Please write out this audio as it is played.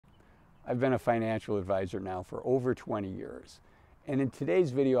I've been a financial advisor now for over 20 years. And in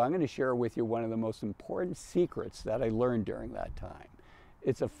today's video, I'm going to share with you one of the most important secrets that I learned during that time.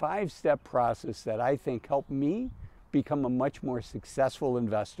 It's a 5-step process that I think helped me become a much more successful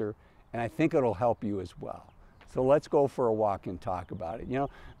investor, and I think it'll help you as well. So let's go for a walk and talk about it. You know,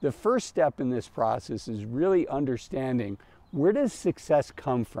 the first step in this process is really understanding, where does success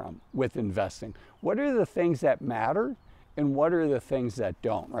come from with investing? What are the things that matter and what are the things that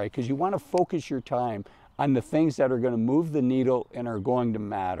don't, right? Because you want to focus your time on the things that are going to move the needle and are going to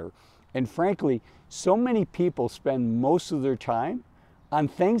matter. And frankly, so many people spend most of their time on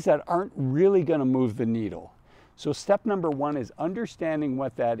things that aren't really going to move the needle. So step number 1 is understanding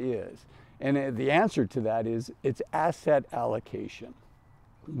what that is. And the answer to that is, it's asset allocation.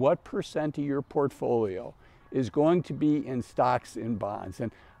 What percent of your portfolio is going to be in stocks and bonds?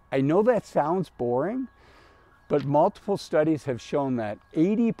 And I know that sounds boring, but multiple studies have shown that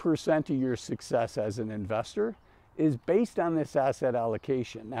 80% of your success as an investor is based on this asset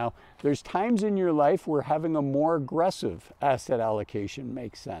allocation. Now, there's times in your life where having a more aggressive asset allocation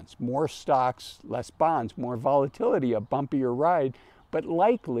makes sense. More stocks, less bonds, more volatility, a bumpier ride, but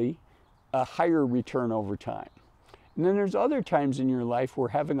likely a higher return over time. And then there's other times in your life where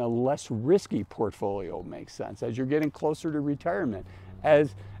having a less risky portfolio makes sense. As you're getting closer to retirement,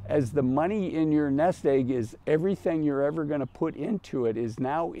 as the money in your nest egg is everything you're ever going to put into it is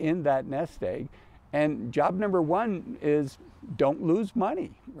now in that nest egg. And job number 1 is don't lose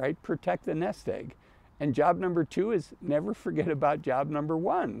money, right? Protect the nest egg. And job number 2 is never forget about job number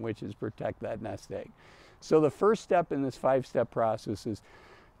 1, which is protect that nest egg. So the first step in this 5-step process is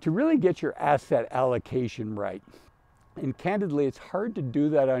to really get your asset allocation right. And candidly, it's hard to do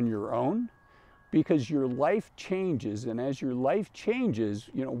that on your own because your life changes. And as your life changes,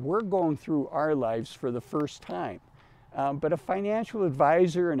 you know, we're going through our lives for the first time. But a financial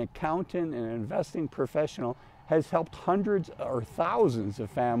advisor, an accountant, and an investing professional has helped hundreds or thousands of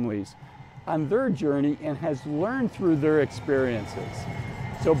families on their journey and has learned through their experiences.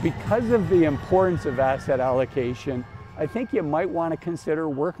 So because of the importance of asset allocation, I think you might want to consider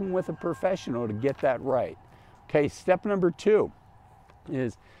working with a professional to get that right. Okay, step number 2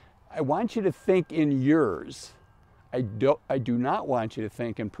 is I want you to think in years. I do not want you to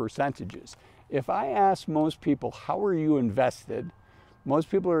think in percentages. If I ask most people, how are you invested? Most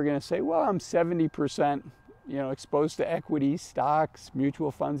people are going to say, well, I'm 70%, exposed to equities, stocks,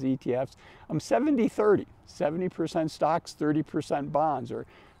 mutual funds, ETFs. I'm 70-30, 70% stocks, 30% bonds, or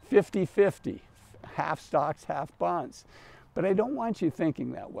 50-50, half stocks, half bonds. But I don't want you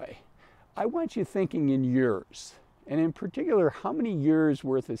thinking that way. I want you thinking in years. And in particular, how many years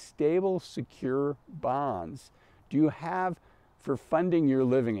worth of stable, secure bonds do you have for funding your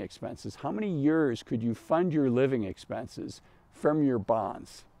living expenses? How many years could you fund your living expenses from your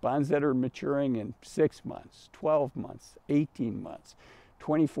bonds? Bonds that are maturing in 6 months, 12 months, 18 months,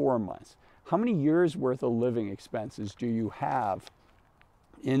 24 months. How many years worth of living expenses do you have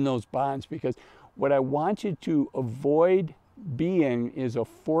in those bonds? Because what I want you to avoid being is a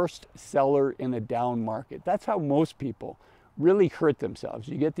forced seller in a down market. That's how most people really hurt themselves.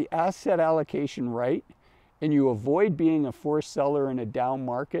 You get the asset allocation right, and you avoid being a forced seller in a down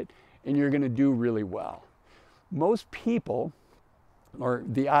market, and you're going to do really well. Most people, or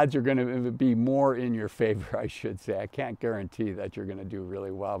the odds are going to be more in your favor, I should say. I can't guarantee that you're going to do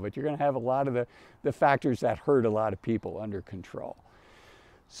really well, but you're going to have a lot of the factors that hurt a lot of people under control.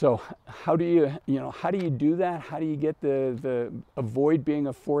 So how do you do that? How do you get avoid being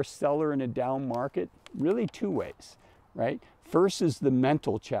a forced seller in a down market? Really 2 ways, right? First is the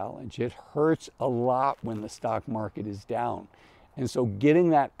mental challenge. It hurts a lot when the stock market is down. And so getting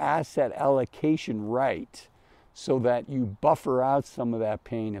that asset allocation right so that you buffer out some of that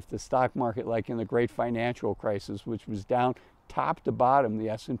pain. If the stock market, like in the great financial crisis, which was down top to bottom, the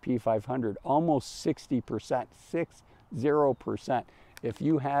S&P 500, almost 60%, 60%. If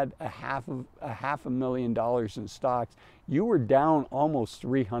you had a half a million dollars in stocks, you were down almost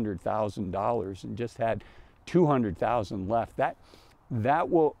 $300,000 and just had $200,000 left. That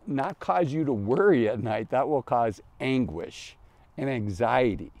will not cause you to worry at night. That will cause anguish and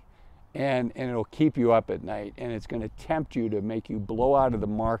anxiety, and it'll keep you up at night, and it's going to tempt you to make you blow out of the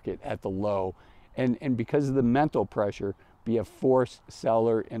market at the low, and because of the mental pressure, be a forced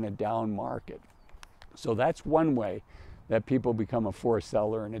seller in a down market. So that's one way that people become a forced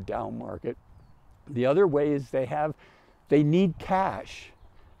seller in a down market. The other way is they need cash,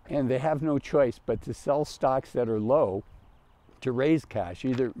 and they have no choice but to sell stocks that are low to raise cash.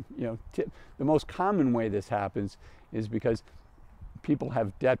 Either, the most common way this happens is because people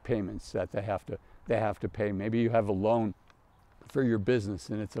have debt payments that they have to pay. Maybe you have a loan for your business,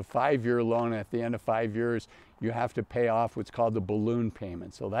 and it's a 5-year loan. At the end of 5 years, you have to pay off what's called the balloon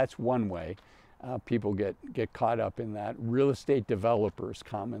payment. So that's one way people get caught up in that. Real estate developers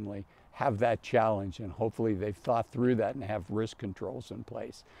commonly have that challenge, and hopefully they've thought through that and have risk controls in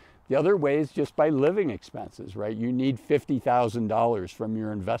place. The other way is just by living expenses, right? You need $50,000 from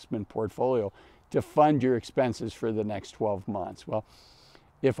your investment portfolio to fund your expenses for the next 12 months. Well,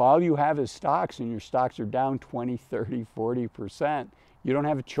 if all you have is stocks and your stocks are down 20, 30, 40%, you don't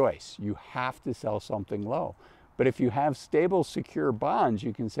have a choice. You have to sell something low. But if you have stable, secure bonds,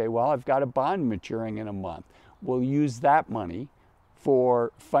 you can say, well, I've got a bond maturing in a month. We'll use that money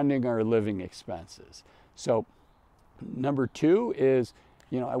for funding our living expenses. So number 2 is,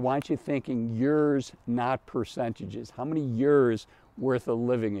 I want you thinking years, not percentages. How many years worth of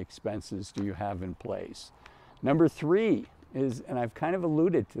living expenses do you have in place? Number 3 is, and I've kind of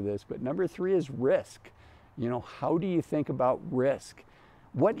alluded to this, but number 3 is risk. How do you think about risk?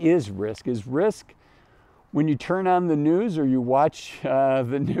 What is risk? Is risk when you turn on the news or you watch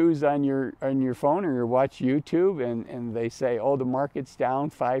the news on your phone, or you watch YouTube and they say, oh, the market's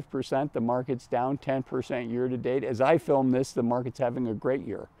down 5%, the market's down 10% year to date. As I film this, the market's having a great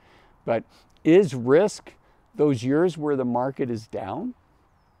year. But is risk those years where the market is down?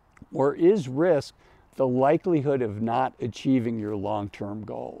 Or is risk the likelihood of not achieving your long-term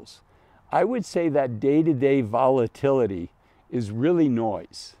goals? I would say that day-to-day volatility is really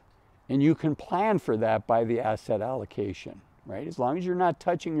noise. And you can plan for that by the asset allocation, right? As long as you're not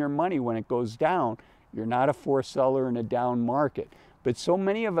touching your money when it goes down, you're not a forced seller in a down market. But so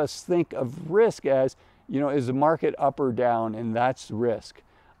many of us think of risk as, is the market up or down, and that's risk.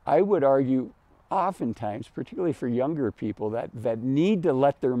 I would argue oftentimes, particularly for younger people that need to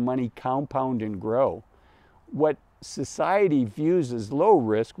let their money compound and grow, what society views as low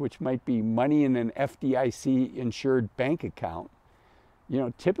risk, which might be money in an FDIC insured bank account,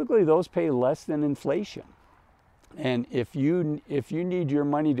 typically those pay less than inflation. And if you need your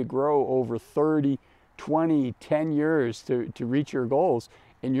money to grow over 30, 20, 10 years to reach your goals,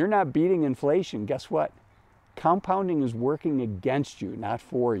 and you're not beating inflation, guess what? Compounding is working against you, not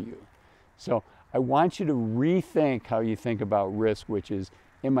for you. So I want you to rethink how you think about risk, which is,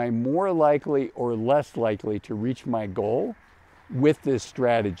 am I more likely or less likely to reach my goal with this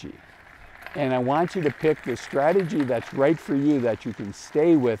strategy? And I want you to pick the strategy that's right for you, that you can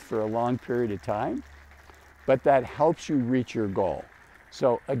stay with for a long period of time, but that helps you reach your goal.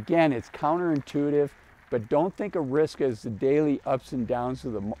 So again, it's counterintuitive, but don't think of risk as the daily ups and downs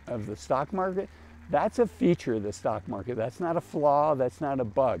of the stock market. That's a feature of the stock market. That's not a flaw, that's not a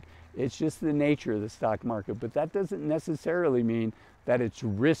bug. It's just the nature of the stock market, but that doesn't necessarily mean that it's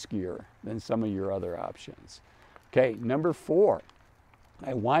riskier than some of your other options. Okay, number 4.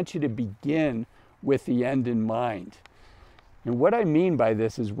 I want you to begin with the end in mind. And what I mean by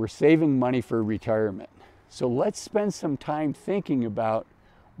this is we're saving money for retirement. So let's spend some time thinking about,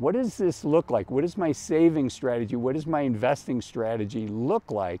 what does this look like? What is my saving strategy? What does my investing strategy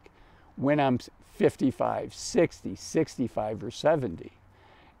look like when I'm 55, 60, 65, or 70?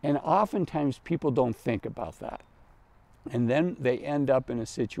 And oftentimes people don't think about that. And then they end up in a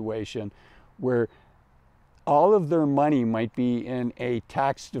situation where all of their money might be in a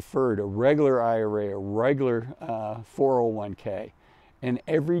tax-deferred, a regular IRA, a regular 401k. And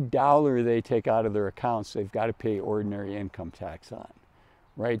every dollar they take out of their accounts, they've got to pay ordinary income tax on,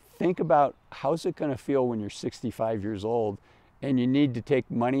 right? Think about, how's it going to feel when you're 65 years old and you need to take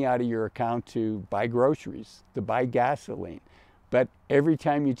money out of your account to buy groceries, to buy gasoline. But every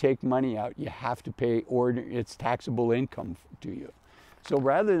time you take money out, you have to pay it's taxable income to you. So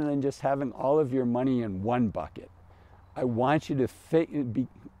rather than just having all of your money in one bucket, I want you to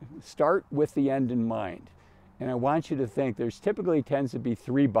start with the end in mind. And I want you to think there's typically tends to be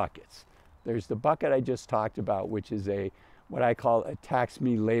 3 buckets. There's the bucket I just talked about, which is what I call a tax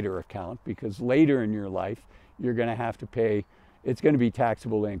me later account, because later in your life, you're going to have to pay, it's going to be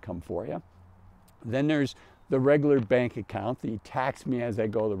taxable income for you. Then there's the regular bank account, the tax me as I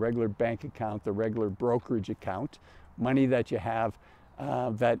go, the regular bank account, the regular brokerage account, money that you have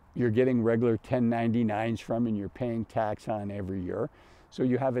that you're getting regular 1099s from and you're paying tax on every year. So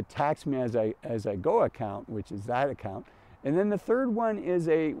you have a tax me as I go account, which is that account. And then the third one is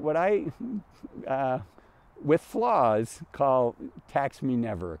what I, with flaws, call tax me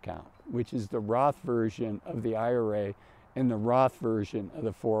never account, which is the Roth version of the IRA and the Roth version of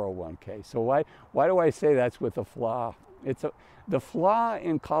the 401k. So why do I say that's with a flaw? The flaw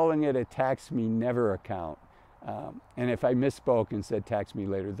in calling it a tax me never account, and if I misspoke and said tax me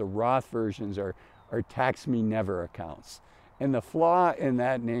later, the Roth versions are tax me never accounts. And the flaw in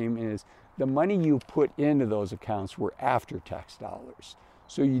that name is the money you put into those accounts were after-tax dollars.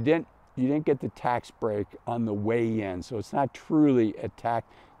 So you didn't get the tax break on the way in. So it's not truly a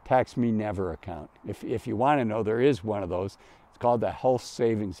tax me never account. If you want to know, there is one of those. It's called the health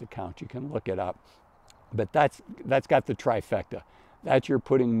savings account. You can look it up. But that's got the trifecta. That you're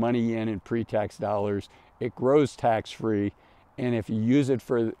putting money in pre-tax dollars. It grows tax-free. And if you use it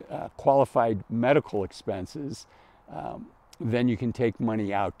for qualified medical expenses, then you can take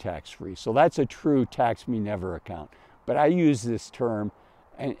money out tax-free. So that's a true tax me never account. But I use this term,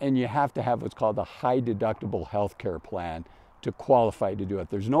 and you have to have what's called a high deductible health care plan to qualify to do it.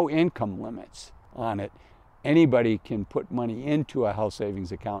 There's no income limits on it. Anybody can put money into a health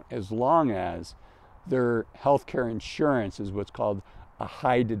savings account as long as their health care insurance is what's called a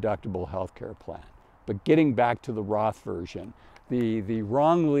high deductible health care plan. But getting back to the Roth version, the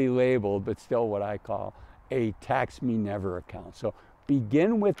wrongly labeled, but still what I call a tax me never account. So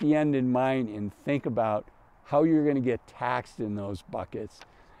begin with the end in mind and think about how you're going to get taxed in those buckets.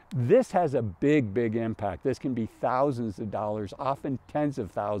 This has a big, big impact. This can be thousands of dollars, often tens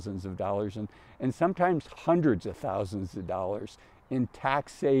of thousands of dollars, and sometimes hundreds of thousands of dollars in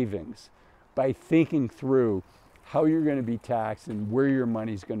tax savings by thinking through how you're going to be taxed and where your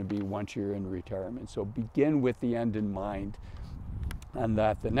money's going to be once you're in retirement. So begin with the end in mind on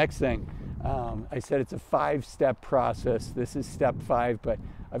that. The next thing, I said it's a 5-step process. This is step 5, but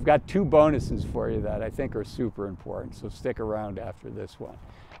I've got 2 bonuses for you that I think are super important. So stick around after this one.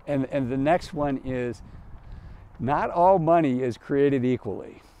 And the next one is, not all money is created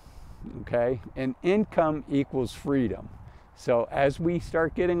equally, okay? And income equals freedom. So as we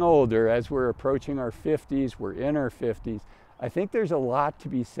start getting older, as we're approaching our 50s, we're in our 50s, I think there's a lot to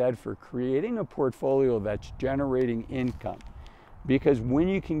be said for creating a portfolio that's generating income. Because when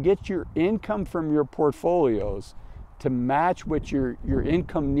you can get your income from your portfolios to match what your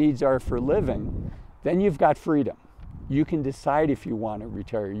income needs are for living, then you've got freedom. You can decide if you want to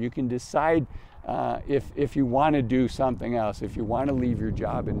retire. You can decide if you want to do something else, if you want to leave your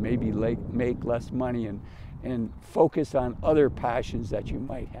job and maybe make less money and focus on other passions that you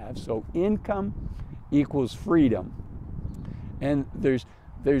might have. So income equals freedom. And there's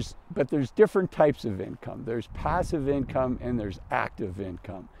different types of income. There's passive income and there's active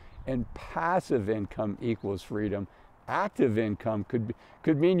income. And passive income equals freedom. Active income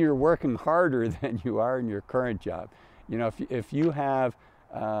could mean you're working harder than you are in your current job. You know, if you have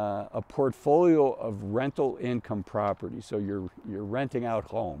a portfolio of rental income property, so you're renting out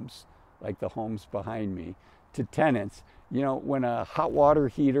homes, like the homes behind me, to tenants, you know, when a hot water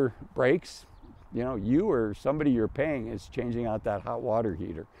heater breaks, you know, you or somebody you're paying is changing out that hot water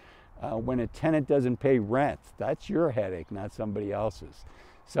heater. When a tenant doesn't pay rent, that's your headache, not somebody else's.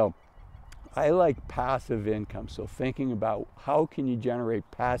 So I like passive income. So thinking about how can you generate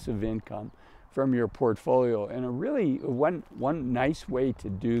passive income from your portfolio. And a really, one nice way to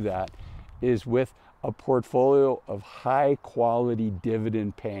do that is with a portfolio of high quality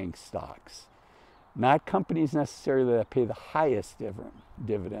dividend paying stocks. Not companies necessarily that pay the highest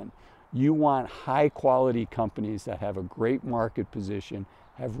dividend. You want high quality companies that have a great market position,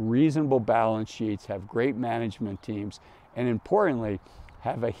 have reasonable balance sheets, have great management teams, and importantly,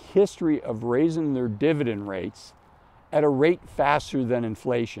 have a history of raising their dividend rates at a rate faster than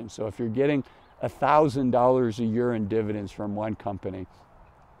inflation. So if you're getting $1,000 a year in dividends from one company,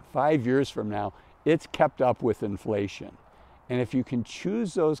 5 years from now, it's kept up with inflation. And if you can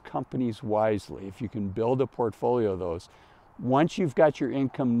choose those companies wisely, if you can build a portfolio of those, once you've got your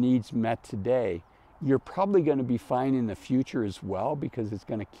income needs met today, you're probably going to be fine in the future as well because it's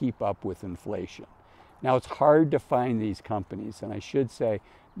going to keep up with inflation. Now, it's hard to find these companies, and I should say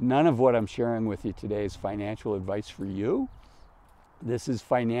none of what I'm sharing with you today is financial advice for you. This is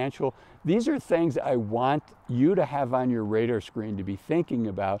financial. These are things I want you to have on your radar screen to be thinking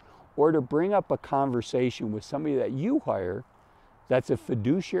about, or to bring up a conversation with somebody that you hire that's a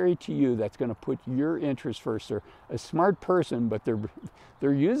fiduciary to you, that's going to put your interests first. They're a smart person, but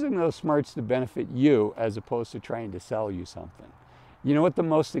they're using those smarts to benefit you as opposed to trying to sell you something. You know what the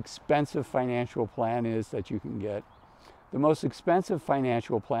most expensive financial plan is that you can get? The most expensive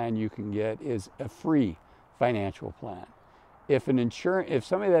financial plan you can get is a free financial plan. If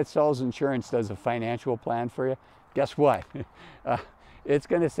somebody that sells insurance does a financial plan for you, guess what? It's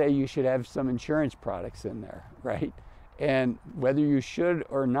going to say you should have some insurance products in there, right? And whether you should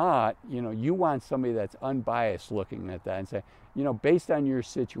or not, you know, you want somebody that's unbiased looking at that and say, you know, based on your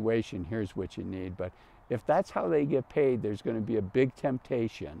situation, here's what you need. But if that's how they get paid, there's going to be a big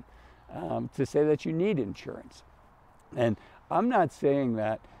temptation to say that you need insurance. And I'm not saying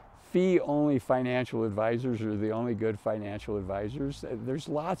that fee-only financial advisors are the only good financial advisors. There's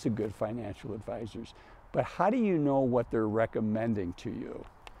lots of good financial advisors. But how do you know what they're recommending to you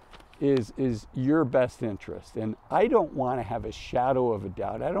is your best interest? And I don't want to have a shadow of a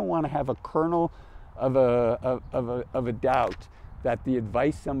doubt. I don't want to have a kernel of a doubt that the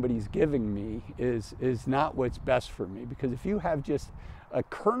advice somebody's giving me is not what's best for me. Because if you have just a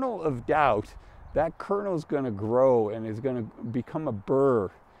kernel of doubt, that kernel is going to grow and is going to become a burr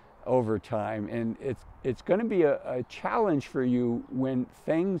over time, and it's going to be a challenge for you when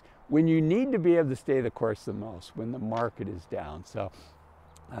you need to be able to stay the course the most, when the market is down. So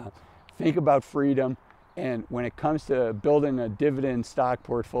think about freedom, and when it comes to building a dividend stock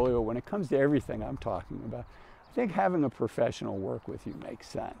portfolio, when it comes to everything I'm talking about, I think having a professional work with you makes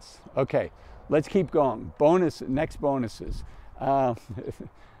sense. Okay, let's keep going. Next bonuses. The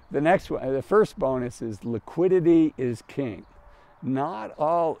first bonus is liquidity is king. Not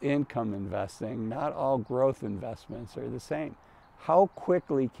all income investing, not all growth investments are the same. How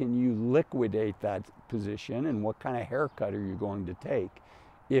quickly can you liquidate that position, and what kind of haircut are you going to take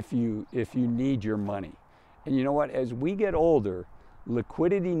if you need your money? And you know what, as we get older,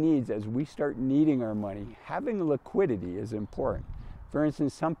 liquidity needs, as we start needing our money, having liquidity is important. For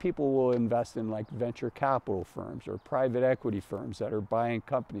instance, some people will invest in like venture capital firms or private equity firms that are buying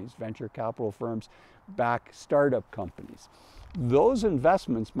companies. Venture capital firms back startup companies. Those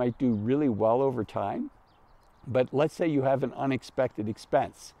investments might do really well over time, but let's say you have an unexpected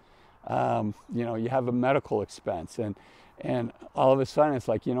expense. You have a medical expense, and all of a sudden it's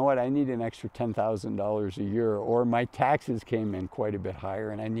like, you know what, I need an extra $10,000 a year, or my taxes came in quite a bit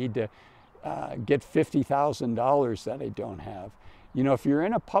higher and I need to get $50,000 that I don't have. You know, if you're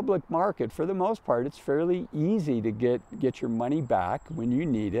in a public market, for the most part, it's fairly easy to get your money back when you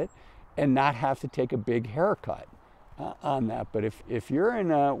need it and not have to take a big haircut on that. But if you're in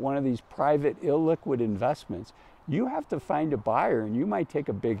one of these private illiquid investments, you have to find a buyer, and you might take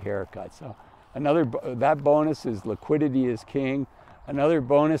a big haircut. So that bonus is liquidity is king. Another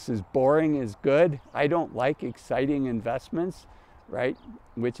bonus is boring is good. I don't like exciting investments, right?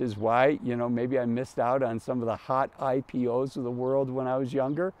 Which is why, maybe I missed out on some of the hot IPOs of the world when I was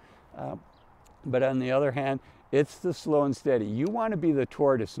younger. But on the other hand, it's the slow and steady. You want to be the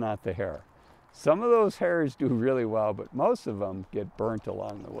tortoise, not the hare. Some of those hares do really well, but most of them get burnt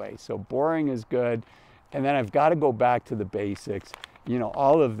along the way. So boring is good. And then I've got to go back to the basics.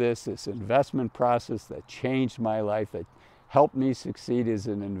 All of this investment process that changed my life, that helped me succeed as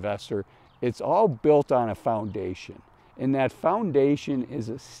an investor, it's all built on a foundation. And that foundation is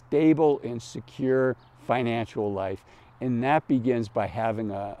a stable and secure financial life. And that begins by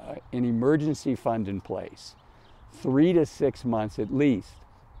having an emergency fund in place. 3 to 6 months at least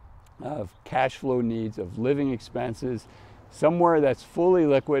of cash flow needs, of living expenses, somewhere that's fully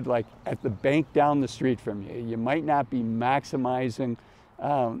liquid, like at the bank down the street from you. You might not be maximizing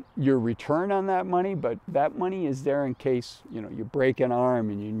your return on that money, but that money is there in case you break an arm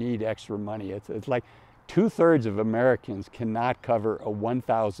and you need extra money. It's like 2/3 of Americans cannot cover a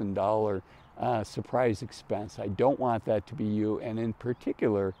 $1,000 surprise expense. I don't want that to be you. And in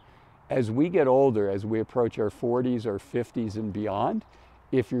particular, as we get older, as we approach our 40s or 50s and beyond,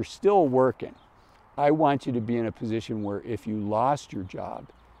 if you're still working, I want you to be in a position where if you lost your job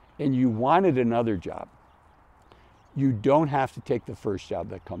and you wanted another job, you don't have to take the first job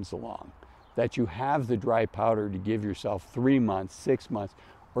that comes along, that you have the dry powder to give yourself 3 months, 6 months,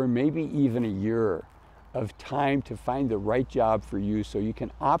 or maybe even a year of time to find the right job for you, so you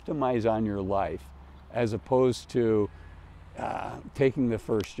can optimize on your life as opposed to taking the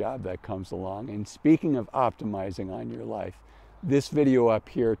first job that comes along. And speaking of optimizing on your life, this video up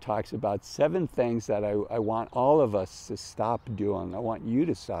here talks about 7 things that I want all of us to stop doing. I want you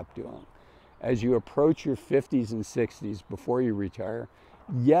to stop doing as you approach your 50s and 60s before you retire.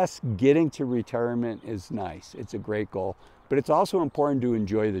 Yes, getting to retirement is nice. It's a great goal, but it's also important to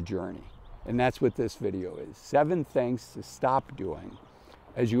enjoy the journey. And that's what this video is. 7 things to stop doing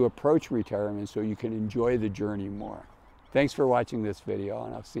as you approach retirement so you can enjoy the journey more. Thanks for watching this video,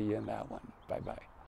 and I'll see you in that one. Bye-bye.